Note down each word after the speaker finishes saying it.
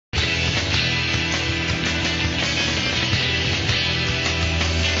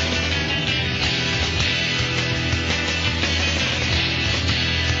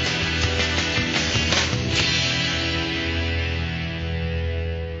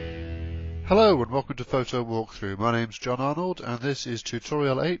Hello and welcome to Photo Walkthrough. My name's John Arnold and this is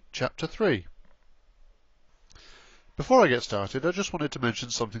Tutorial 8, Chapter 3. Before I get started, I just wanted to mention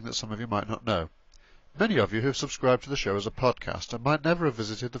something that some of you might not know. Many of you have subscribed to the show as a podcast and might never have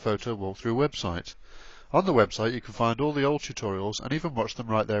visited the Photo Walkthrough website. On the website you can find all the old tutorials and even watch them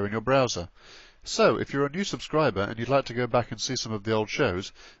right there in your browser. So, if you're a new subscriber and you'd like to go back and see some of the old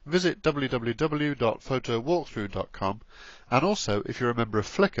shows, visit www.photowalkthrough.com, and also, if you're a member of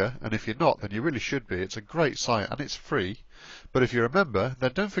Flickr, and if you're not, then you really should be, it's a great site and it's free, but if you're a member,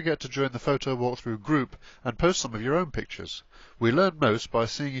 then don't forget to join the Photo Walkthrough group and post some of your own pictures. We learn most by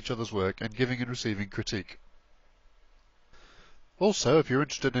seeing each other's work and giving and receiving critique. Also, if you're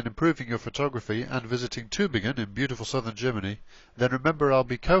interested in improving your photography and visiting Tübingen in beautiful southern Germany, then remember I'll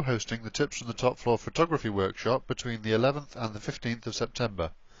be co-hosting the Tips from the Top Floor photography workshop between the 11th and the 15th of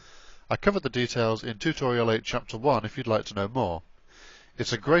September. I covered the details in Tutorial 8 Chapter 1 if you'd like to know more.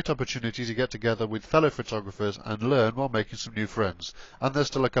 It's a great opportunity to get together with fellow photographers and learn while making some new friends, and there's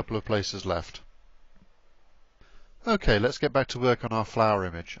still a couple of places left. Okay, let's get back to work on our flower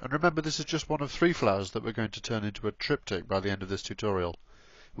image, and remember this is just one of 3 flowers that we're going to turn into a triptych by the end of this tutorial.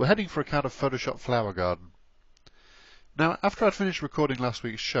 We're heading for a kind of Photoshop flower garden. Now, after I'd finished recording last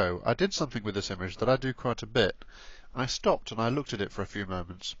week's show, I did something with this image that I do quite a bit. I stopped and I looked at it for a few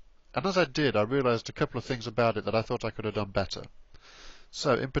moments, and as I did I realised a couple of things about it that I thought I could have done better.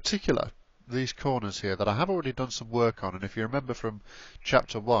 So, in particular, these corners here that I have already done some work on, and if you remember from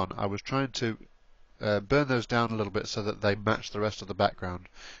Chapter 1, I was trying to burn those down a little bit so that they match the rest of the background,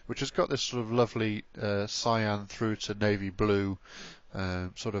 which has got this sort of lovely cyan through to navy blue,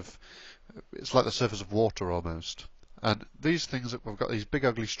 it's like the surface of water almost. And these things, we've got these big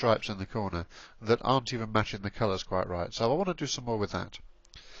ugly stripes in the corner that aren't even matching the colours quite right, so I want to do some more with that.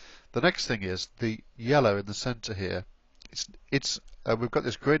 The next thing is the yellow in the centre here. We've got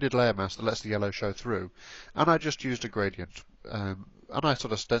this graded layer mask that lets the yellow show through, and I just used a gradient, and I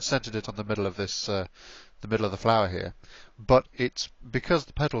sort of centered it on the middle of this, the middle of the flower here. But it's because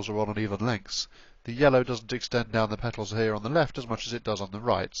the petals are all on even lengths, the yellow doesn't extend down the petals here on the left as much as it does on the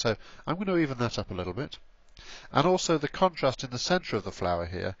right. So I'm going to even that up a little bit. And also the contrast in the centre of the flower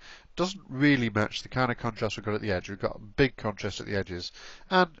here doesn't really match the kind of contrast we've got at the edge. We've got a big contrast at the edges,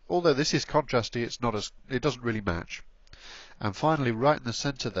 and although this is contrasty, it doesn't really match. And finally, right in the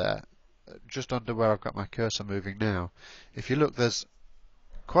centre there, just under where I've got my cursor moving now, if you look, there's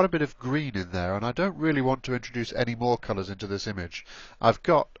quite a bit of green in there, and I don't really want to introduce any more colours into this image. I've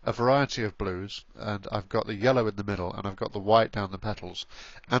got a variety of blues, and I've got the yellow in the middle, and I've got the white down the petals.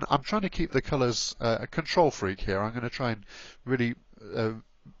 And I'm trying to keep the colours a control freak here. I'm going to try and really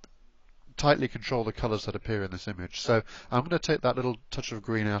tightly control the colours that appear in this image. So I'm going to take that little touch of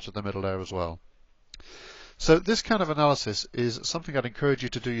green out of the middle there as well. So this kind of analysis is something I'd encourage you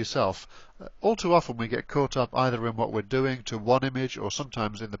to do yourself. All too often we get caught up either in what we're doing to one image, or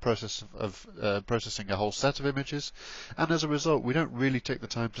sometimes in the process of processing a whole set of images, and as a result we don't really take the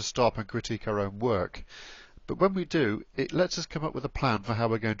time to stop and critique our own work. But when we do, it lets us come up with a plan for how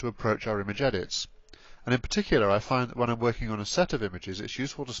we're going to approach our image edits. And in particular, I find that when I'm working on a set of images, it's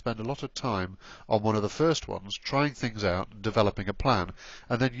useful to spend a lot of time on one of the first ones, trying things out, developing a plan,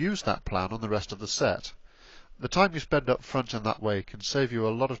 and then use that plan on the rest of the set. The time you spend up front in that way can save you a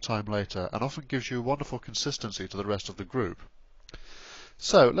lot of time later and often gives you wonderful consistency to the rest of the group.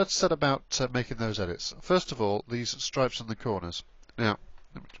 So let's set about making those edits. First of all, these stripes in the corners. Now,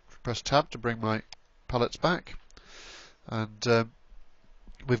 let me press Tab to bring my palettes back, and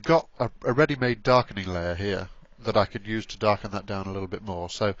we've got a ready-made darkening layer here that I could use to darken that down a little bit more.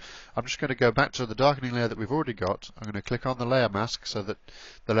 So I'm just going to go back to the darkening layer that we've already got. I'm going to click on the layer mask so that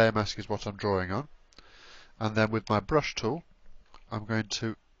the layer mask is what I'm drawing on. And then with my brush tool, I'm going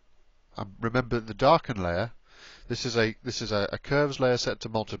to remember the darken layer. This is a curves layer set to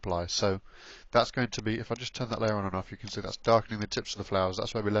multiply. So that's going to be, if I just turn that layer on and off, you can see that's darkening the tips of the flowers.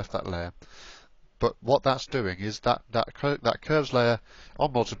 That's where we left that layer. But what that's doing is that curves layer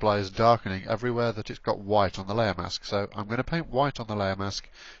on multiply is darkening everywhere that it's got white on the layer mask. So I'm going to paint white on the layer mask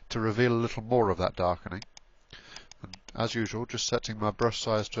to reveal a little more of that darkening. And as usual, just setting my brush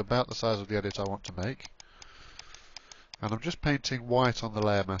size to about the size of the edit I want to make. And I'm just painting white on the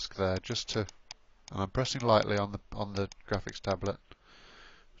layer mask there, and I'm pressing lightly on the graphics tablet,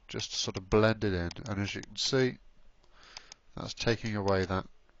 just to sort of blend it in. And as you can see, that's taking away that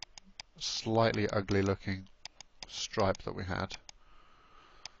slightly ugly looking stripe that we had.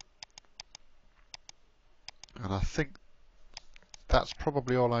 And I think that's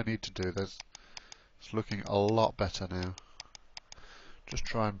probably all I need to do. It's looking a lot better now. Just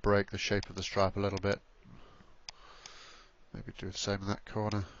try and break the shape of the stripe a little bit. Maybe do the same in that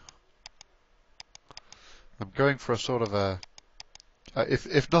corner. I'm going for a sort of a,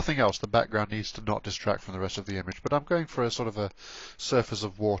 if nothing else, the background needs to not distract from the rest of the image, but I'm going for a sort of a surface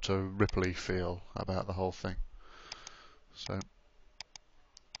of water ripply feel about the whole thing. So,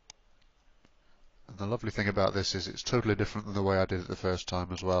 and the lovely thing about this is it's totally different than the way I did it the first time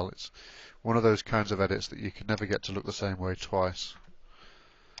as well. It's one of those kinds of edits that you can never get to look the same way twice.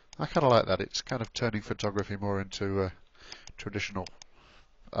 I kind of like that. It's kind of turning photography more into traditional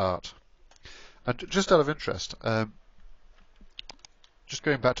art. And just out of interest, just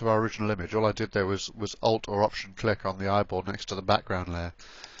going back to our original image, all I did there was Alt or Option click on the eyeball next to the background layer.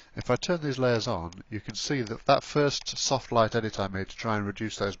 If I turn these layers on, you can see that that first soft light edit I made to try and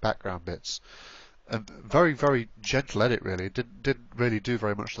reduce those background bits, very, very gentle edit really, didn't really do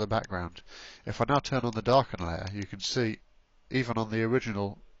very much to the background. If I now turn on the darken layer, you can see, even on the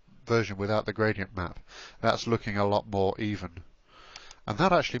original version without the gradient map, that's looking a lot more even. And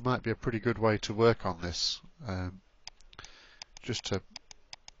that actually might be a pretty good way to work on this,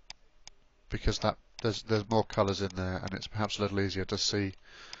 because there's more colours in there, and it's perhaps a little easier to see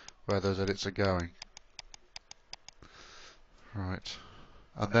where those edits are going. Right,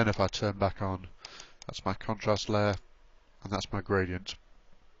 and then if I turn back on, that's my contrast layer, and that's my gradient.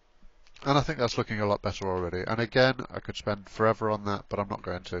 And I think that's looking a lot better already. And again, I could spend forever on that, but I'm not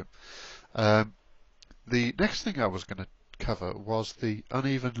going to. The next thing I was going to cover was the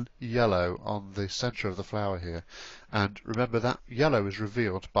uneven yellow on the centre of the flower here. And remember, that yellow is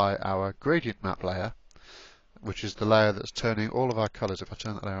revealed by our gradient map layer, which is the layer that's turning all of our colours, if I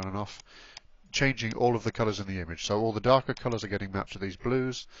turn that layer on and off, changing all of the colours in the image. So all the darker colours are getting mapped to these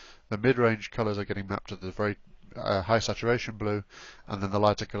blues, the mid-range colours are getting mapped to the very high saturation blue, and then the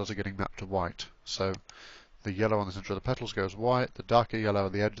lighter colours are getting mapped to white. So the yellow on the centre of the petals goes white, the darker yellow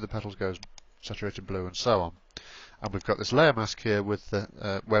at the edge of the petals goes saturated blue, and so on. And we've got this layer mask here with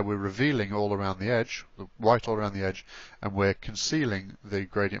the, where we're revealing all around the edge, the white all around the edge, and we're concealing the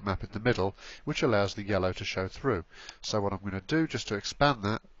gradient map in the middle, which allows the yellow to show through. So what I'm going to do, just to expand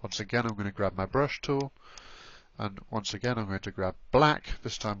that, once again I'm going to grab my brush tool, and once again I'm going to grab black,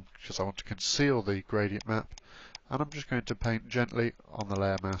 this time because I want to conceal the gradient map, and I'm just going to paint gently on the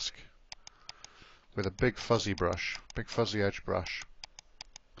layer mask with a big fuzzy brush, big fuzzy edge brush.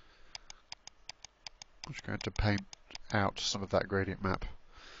 I'm just going to paint out some of that gradient map,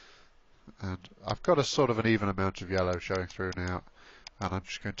 and I've got a sort of an even amount of yellow showing through now, and I'm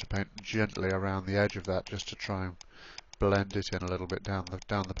just going to paint gently around the edge of that just to try and blend it in a little bit down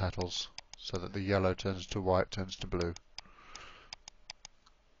the petals, so that the yellow turns to white, turns to blue.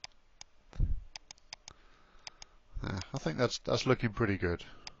 Yeah, I think that's looking pretty good.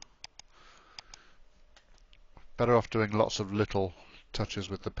 Better off doing lots of little touches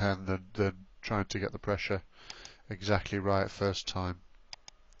with the pen than trying to get the pressure exactly right first time.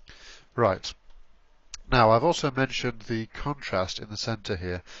 Right. Now, I've also mentioned the contrast in the centre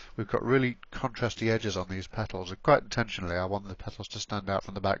here. We've got really contrasty edges on these petals, and quite intentionally I want the petals to stand out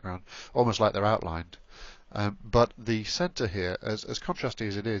from the background, almost like they're outlined. But the centre here, as contrasty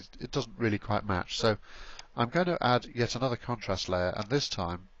as it is, it doesn't really quite match. So I'm going to add yet another contrast layer, and this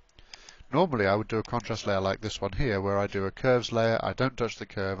time, normally I would do a contrast layer like this one here, where I do a curves layer, I don't touch the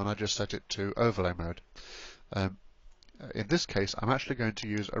curve, and I just set it to overlay mode. In this case, I'm actually going to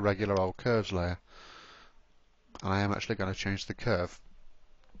use a regular old curves layer, and I am actually going to change the curve.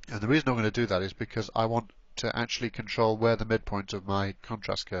 And the reason I'm going to do that is because I want to actually control where the midpoint of my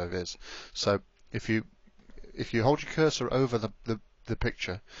contrast curve is. So if you hold your cursor over the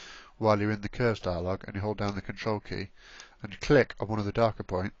picture while you're in the curves dialog, and you hold down the control key and you click on one of the darker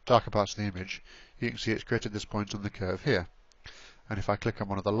parts of the image, you can see it's created this point on the curve here. And if I click on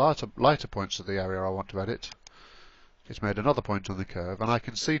one of the lighter points of the area I want to edit, it's made another point on the curve, and I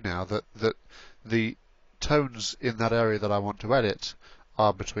can see now that the tones in that area that I want to edit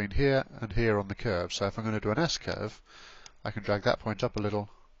are between here and here on the curve. So if I'm going to do an S curve, I can drag that point up a little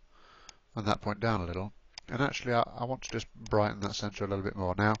and that point down a little, and actually I want to just brighten that centre a little bit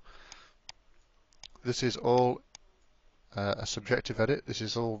more. Now, this is all a subjective edit. This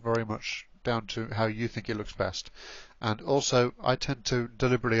is all very much down to how you think it looks best, and also I tend to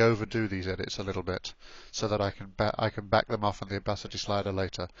deliberately overdo these edits a little bit so that I can back them off on the opacity slider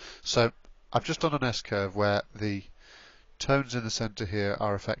later. So I've just done an S curve where the tones in the centre here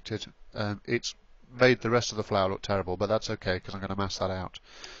are affected. It's made the rest of the flower look terrible, but that's okay because I'm going to mask that out.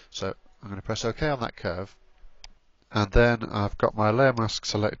 So I'm going to press OK on that curve, and then I've got my layer mask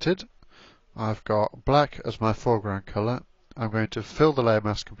selected. I've got black as my foreground colour. I'm going to fill the layer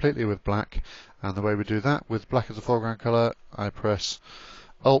mask completely with black, and the way we do that, with black as the foreground colour, I press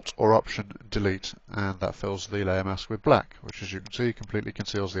Alt or Option Delete, and that fills the layer mask with black, which, as you can see, completely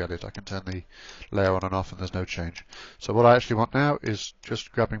conceals the edit. I can turn the layer on and off and there's no change. So what I actually want now is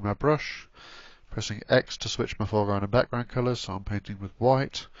just grabbing my brush, pressing X to switch my foreground and background colours, so I'm painting with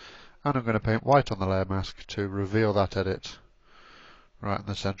white, and I'm going to paint white on the layer mask to reveal that edit right in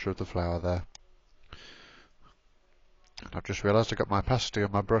the centre of the flower there. And I've just realised I got my opacity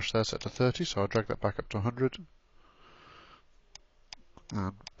on my brush there set to 30, so I'll drag that back up to 100.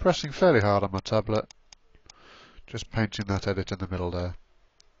 And pressing fairly hard on my tablet, just painting that edit in the middle there.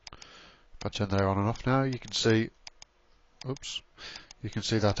 If I turn the layer on and off now, you can see, oops, you can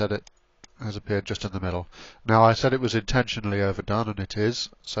see that edit has appeared just in the middle. Now I said it was intentionally overdone, and it is,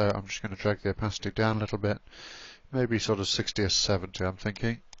 so I'm just going to drag the opacity down a little bit, maybe sort of 60 or 70 I'm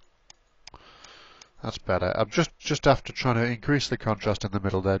thinking. That's better. I'm just after trying to increase the contrast in the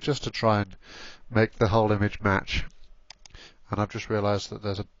middle there, just to try and make the whole image match. And I've just realised that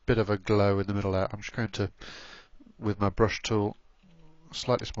there's a bit of a glow in the middle there. I'm just going to, with my brush tool,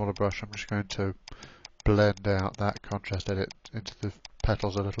 slightly smaller brush, I'm just going to blend out that contrast edit into the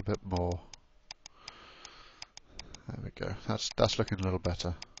petals a little bit more. There we go. That's looking a little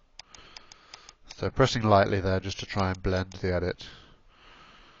better. So pressing lightly there just to try and blend the edit.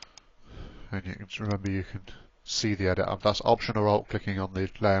 And you can remember you can see the edit. That's Option or Alt clicking on the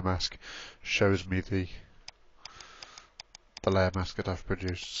layer mask shows me the layer mask that I've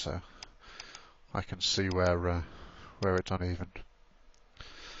produced, so I can see where it's uneven.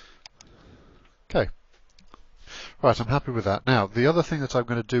 Okay. Right, I'm happy with that. Now, the other thing that I'm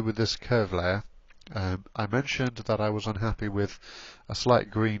going to do with this curve layer, I mentioned that I was unhappy with a slight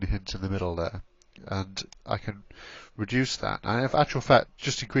green hint in the middle there, and I can reduce that. And in actual fact,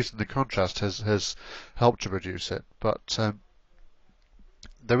 just increasing the contrast has helped to reduce it, but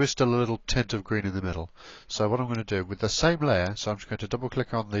there is still a little tint of green in the middle. So what I'm going to do with the same layer, so I'm just going to double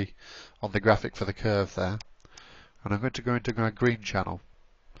click on the graphic for the curve there, and I'm going to go into my green channel.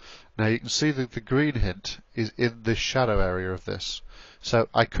 Now you can see that the green hint is in the shadow area of this. So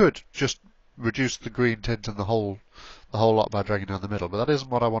I could just reduce the green tint in the whole lot by dragging down the middle, but that isn't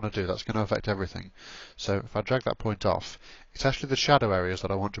what I want to do. That's going to affect everything. So if I drag that point off, it's actually the shadow areas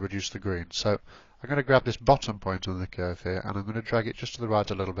that I want to reduce the green. So I'm going to grab this bottom point on the curve here, and I'm going to drag it just to the right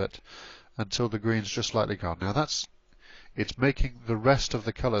a little bit until the green's just slightly gone. Now it's making the rest of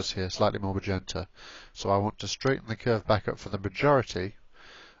the colours here slightly more magenta. So I want to straighten the curve back up for the majority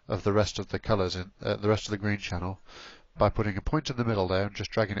of the rest of the colours in the rest of the green channel by putting a point in the middle there and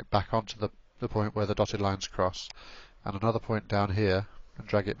just dragging it back onto the point where the dotted lines cross, and another point down here and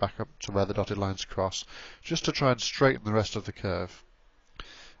drag it back up to where the dotted lines cross, just to try and straighten the rest of the curve.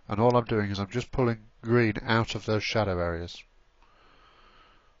 And all I'm doing is I'm just pulling green out of those shadow areas.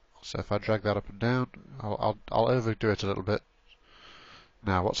 So if I drag that up and down, I'll overdo it a little bit.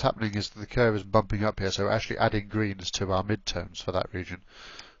 Now what's happening is that the curve is bumping up here, so we're actually adding greens to our midtones for that region.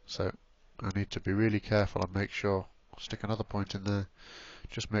 So I need to be really careful and make sure, stick another point in there,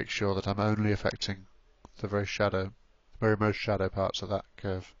 just make sure that I'm only affecting the very most shadow parts of that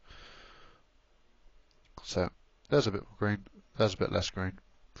curve. So there's a bit more green, there's a bit less green.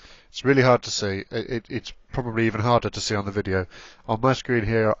 It's really hard to see. It's probably even harder to see on the video. On my screen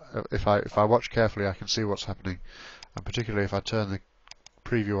here, if I watch carefully, I can see what's happening, and particularly if I turn the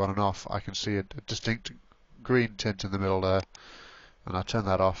preview on and off, I can see a distinct green tint in the middle there, and I turn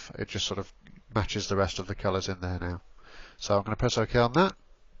that off, it just sort of matches the rest of the colours in there now. So I'm going to press OK on that,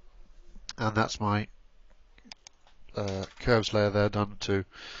 and that's my curves layer there done to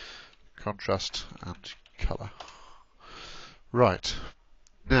contrast and colour. Right,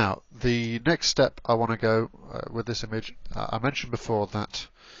 now the next step I want to go with this image, I mentioned before that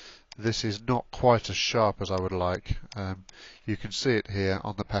this is not quite as sharp as I would like. You can see it here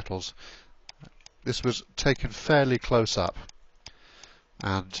on the petals. This was taken fairly close up,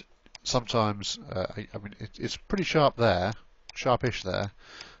 and sometimes I mean it's pretty sharp there, sharpish there,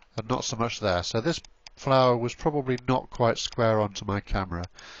 and not so much there. So this flower was probably not quite square onto my camera,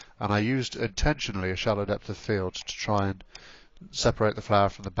 and I used intentionally a shallow depth of field to try and separate the flower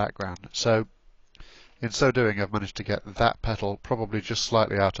from the background. So in so doing, I've managed to get that petal probably just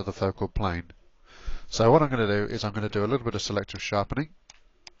slightly out of the focal plane. So what I'm going to do is I'm going to do a little bit of selective sharpening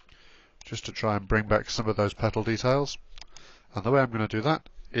just to try and bring back some of those petal details. And the way I'm going to do that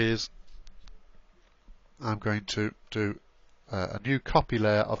is I'm going to do a new copy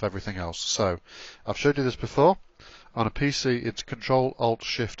layer of everything else. So I've showed you this before. On a PC it's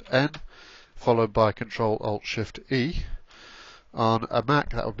Control-Alt-Shift-N followed by Control-Alt-Shift-E. On a Mac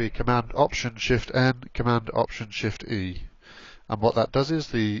that would be Command-Option-Shift-N, Command-Option-Shift-E. And what that does is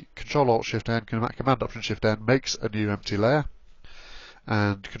the Control-Alt-Shift-N, Command-Option-Shift-N makes a new empty layer,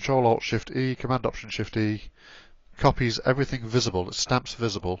 and Control-Alt-Shift-E, Command-Option-Shift-E copies everything visible, it stamps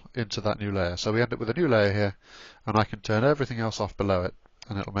visible into that new layer. So we end up with a new layer here, and I can turn everything else off below it,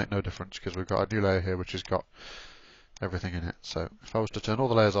 and it'll make no difference because we've got a new layer here which has got everything in it. So if I was to turn all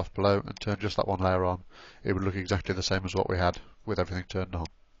the layers off below and turn just that one layer on, it would look exactly the same as what we had with everything turned on.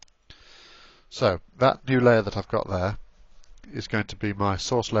 So that new layer that I've got there is going to be my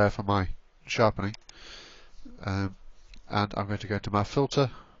source layer for my sharpening, and I'm going to go to my filter,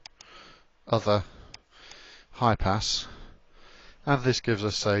 other, high pass, and this gives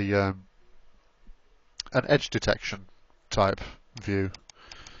us a an edge detection type view.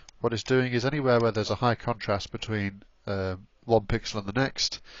 What it's doing is anywhere where there's a high contrast between one pixel and the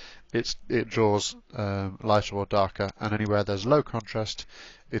next, it draws lighter or darker, and anywhere there's low contrast,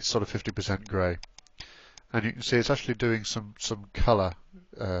 it's sort of 50% grey. And you can see it's actually doing some colour,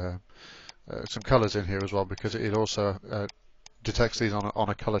 some colours in here as well, because it also detects these on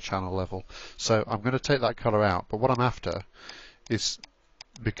a colour channel level. So I'm going to take that colour out, but what I'm after is,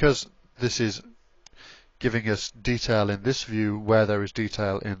 because this is giving us detail in this view where there is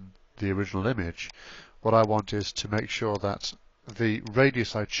detail in the original image, what I want is to make sure that the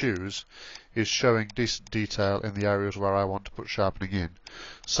radius I choose is showing decent detail in the areas where I want to put sharpening in.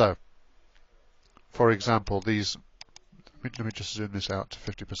 So, for example, these, let me just zoom this out to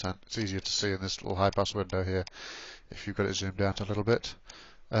 50%. It's easier to see in this little high pass window here if you've got it zoomed out a little bit.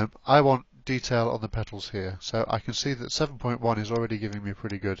 I want detail on the petals here, so I can see that 7.1 is already giving me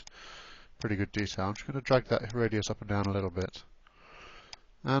pretty good detail. I'm just going to drag that radius up and down a little bit,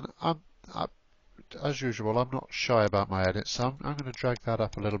 and as usual, I'm not shy about my edits, so I'm going to drag that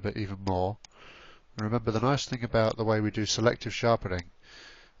up a little bit even more. And remember, the nice thing about the way we do selective sharpening,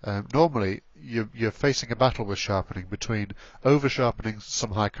 normally you're facing a battle with sharpening between over sharpening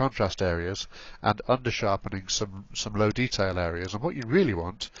some high contrast areas and under sharpening some low detail areas, and what you really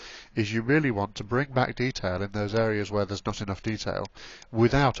want is you really want to bring back detail in those areas where there's not enough detail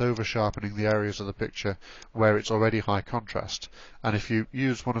without over sharpening the areas of the picture where it's already high contrast. And if you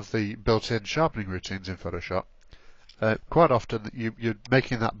use one of the built-in sharpening routines in Photoshop, quite often you're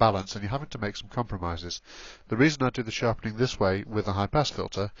making that balance and you're having to make some compromises. The reason I do the sharpening this way with a high pass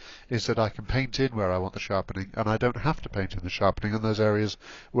filter is that I can paint in where I want the sharpening, and I don't have to paint in the sharpening in those areas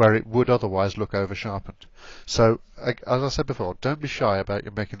where it would otherwise look over sharpened. So, as I said before, don't be shy about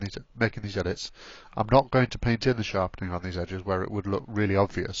making these edits. I'm not going to paint in the sharpening on these edges where it would look really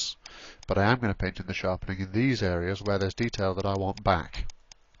obvious, but I am going to paint in the sharpening in these areas where there's detail that I want back.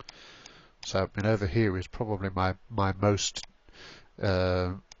 So, over here is probably my most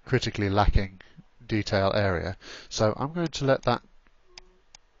critically lacking detail area. So I'm going to let that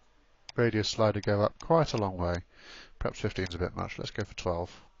radius slider go up quite a long way. Perhaps 15 is a bit much. Let's go for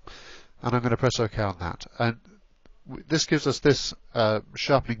 12. And I'm going to press OK on that. And this gives us this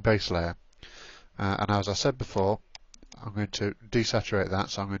sharpening base layer. And as I said before, I'm going to desaturate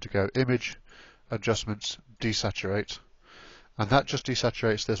that. So I'm going to go Image, Adjustments, Desaturate. And that just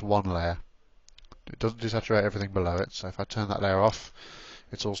desaturates this one layer. It doesn't desaturate everything below it, so if I turn that layer off,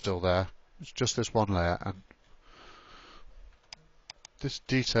 it's all still there. It's just this one layer, and this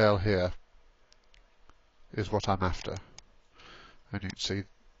detail here is what I'm after. And you can see the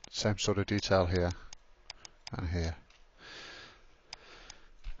same sort of detail here and here.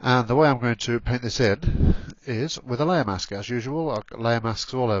 And the way I'm going to paint this in is with a layer mask, as usual. I've got layer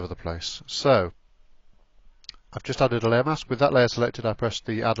masks all over the place. So I've just added a layer mask. With that layer selected, I press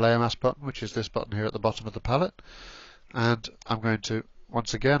the Add Layer Mask button, which is this button here at the bottom of the palette. And I'm going to,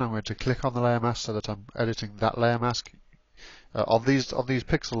 once again, I'm going to click on the layer mask so that I'm editing that layer mask. On these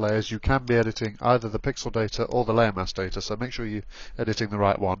pixel layers, you can be editing either the pixel data or the layer mask data, so make sure you're editing the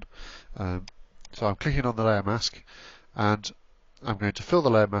right one. So I'm clicking on the layer mask, and I'm going to fill the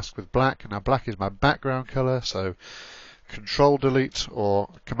layer mask with black. Now, black is my background color, so Control Delete or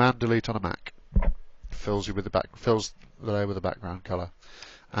Command Delete on a Mac fills the layer with the background color.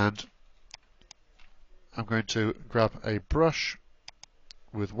 And I'm going to grab a brush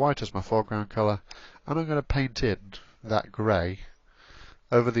with white as my foreground color, and I'm going to paint in that grey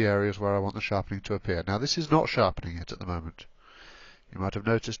over the areas where I want the sharpening to appear. Now, this is not sharpening it at the moment. You might have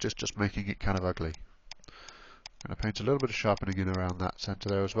noticed it's just making it kind of ugly. I'm going to paint a little bit of sharpening in around that centre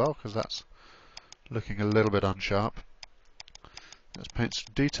there as well, because that's looking a little bit unsharp. Let's paint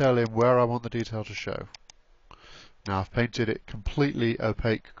some detail in where I want the detail to show. Now, I've painted it completely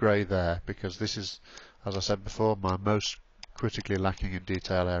opaque grey there, because this is, as I said before, my most critically lacking in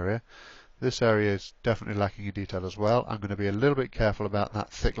detail area. This area is definitely lacking in detail as well. I'm going to be a little bit careful about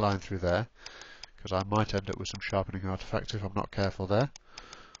that thick line through there, because I might end up with some sharpening artifacts if I'm not careful there.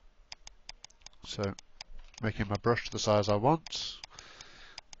 So, making my brush to the size I want,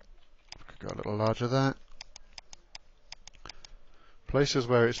 Go a little larger there. Places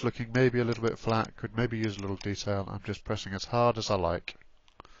where it's looking maybe a little bit flat, could maybe use a little detail. I'm just pressing as hard as I like.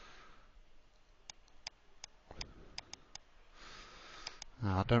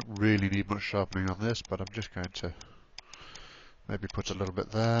 Now, I don't really need much sharpening on this, but I'm just going to maybe put a little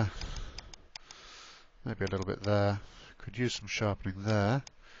bit there, maybe a little bit there. Could use some sharpening there.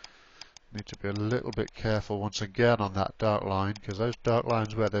 Need to be a little bit careful once again on that dark line, because those dark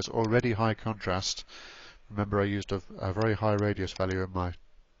lines where there's already high contrast, remember I used a very high radius value in my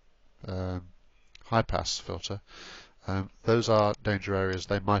high pass filter. Those are danger areas.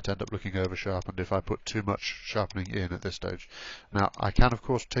 They might end up looking over sharpened if I put too much sharpening in at this stage. Now I can of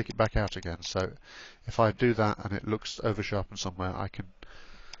course take it back out again, so if I do that and it looks over sharpened somewhere, I can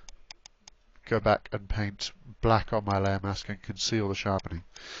go back and paint black on my layer mask and conceal the sharpening.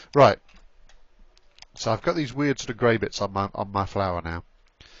 Right, so I've got these weird sort of grey bits on my flower now.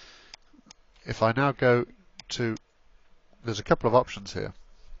 If I now go to, there's a couple of options here.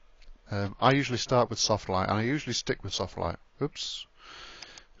 I usually start with soft light, and I usually stick with soft light. Oops.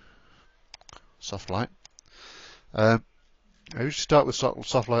 Soft light. I usually start with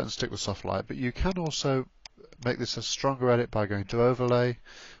soft light and stick with soft light, but you can also make this a stronger edit by going to overlay,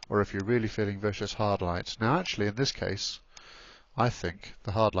 or if you're really feeling vicious, hard light. Now actually in this case, I think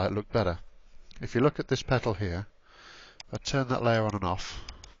the hard light looked better. If you look at this petal here, I turn that layer on and off.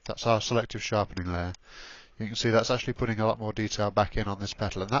 That's our selective sharpening layer. You can see that's actually putting a lot more detail back in on this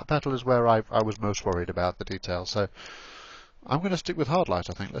petal, and that petal is where I was most worried about the detail. So I'm going to stick with hard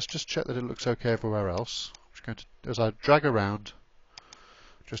light, I think. Let's just check that it looks okay everywhere else. I'm just going to, as I drag around,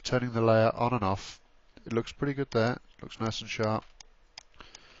 just turning the layer on and off, it looks pretty good there. It looks nice and sharp.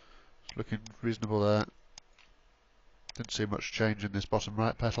 It's looking reasonable there. Didn't see much change in this bottom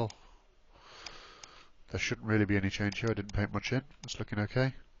right petal. There shouldn't really be any change here. I didn't paint much in. It's looking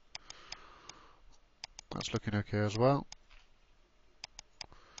okay. That's looking okay as well.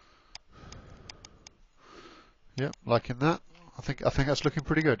 Yeah, liking that. I think that's looking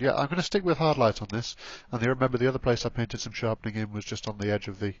pretty good. Yeah, I'm going to stick with hard light on this. And you remember the other place I painted some sharpening in was just on the edge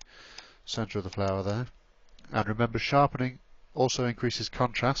of the centre of the flower there. And remember, sharpening also increases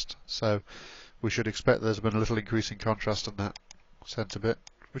contrast, so we should expect there's been a little increase in contrast in that centre bit,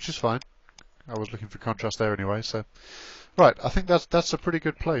 which is fine. I was looking for contrast there anyway. So, right, I think that's a pretty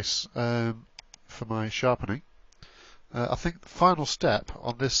good place for my sharpening. I think the final step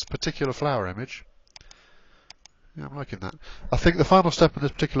on this particular flower image, yeah, I'm liking that. I think the final step in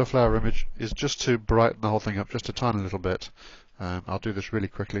this particular flower image is just to brighten the whole thing up just a tiny little bit. I'll do this really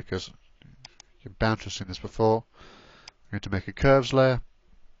quickly because you're bound to have seen this before. I'm going to make a curves layer.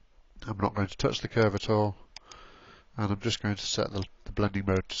 I'm not going to touch the curve at all, and I'm just going to set the blending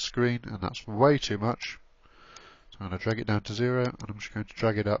mode to screen, and that's way too much. I'm going to drag it down to 0, and I'm just going to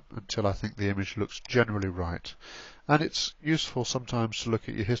drag it up until I think the image looks generally right. And it's useful sometimes to look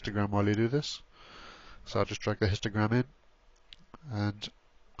at your histogram while you do this. So I'll just drag the histogram in, and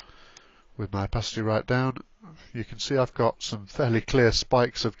with my opacity right down, you can see I've got some fairly clear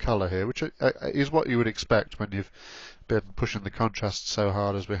spikes of colour here, which is what you would expect when you've been pushing the contrast so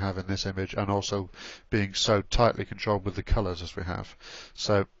hard as we have in this image, and also being so tightly controlled with the colours as we have.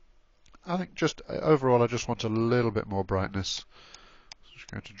 So I think just overall I just want a little bit more brightness. So I'm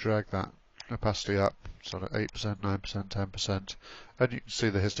just going to drag that opacity up, sort of 8%, 9%, 10%, and you can see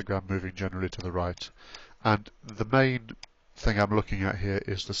the histogram moving generally to the right. And the main thing I'm looking at here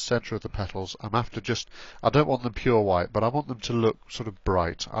is the centre of the petals. I'm after just, I don't want them pure white, but I want them to look sort of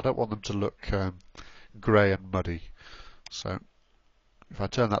bright. I don't want them to look grey and muddy. So if I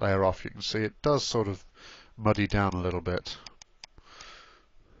turn that layer off, you can see it does sort of muddy down a little bit.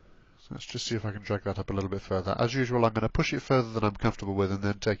 Let's just see if I can drag that up a little bit further. As usual, I'm going to push it further than I'm comfortable with and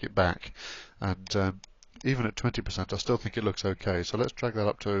then take it back. And even at 20%, I still think it looks okay. So let's drag that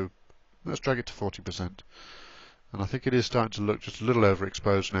up to, let's drag it to 40%. And I think it is starting to look just a little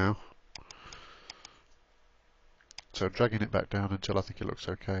overexposed now. So dragging it back down until I think it looks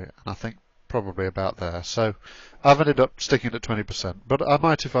okay. And I think probably about there. So I've ended up sticking at 20%. But I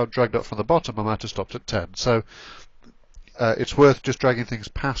might, if I've dragged up from the bottom, I might have stopped at 10. So it's worth just dragging things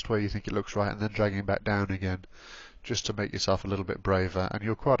past where you think it looks right and then dragging back down again, just to make yourself a little bit braver, and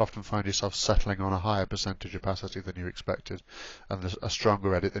you'll quite often find yourself settling on a higher percentage opacity than you expected and a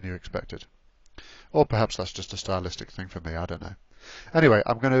stronger edit than you expected. Or perhaps that's just a stylistic thing for me, I don't know. Anyway,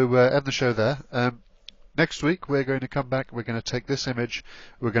 I'm going to end the show there. Next week we're going to come back, we're going to take this image,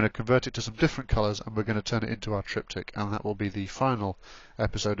 we're going to convert it to some different colours, and we're going to turn it into our triptych, and that will be the final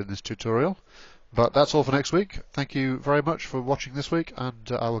episode in this tutorial. But that's all for next week. Thank you very much for watching this week, and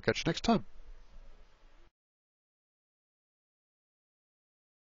I will catch you next time.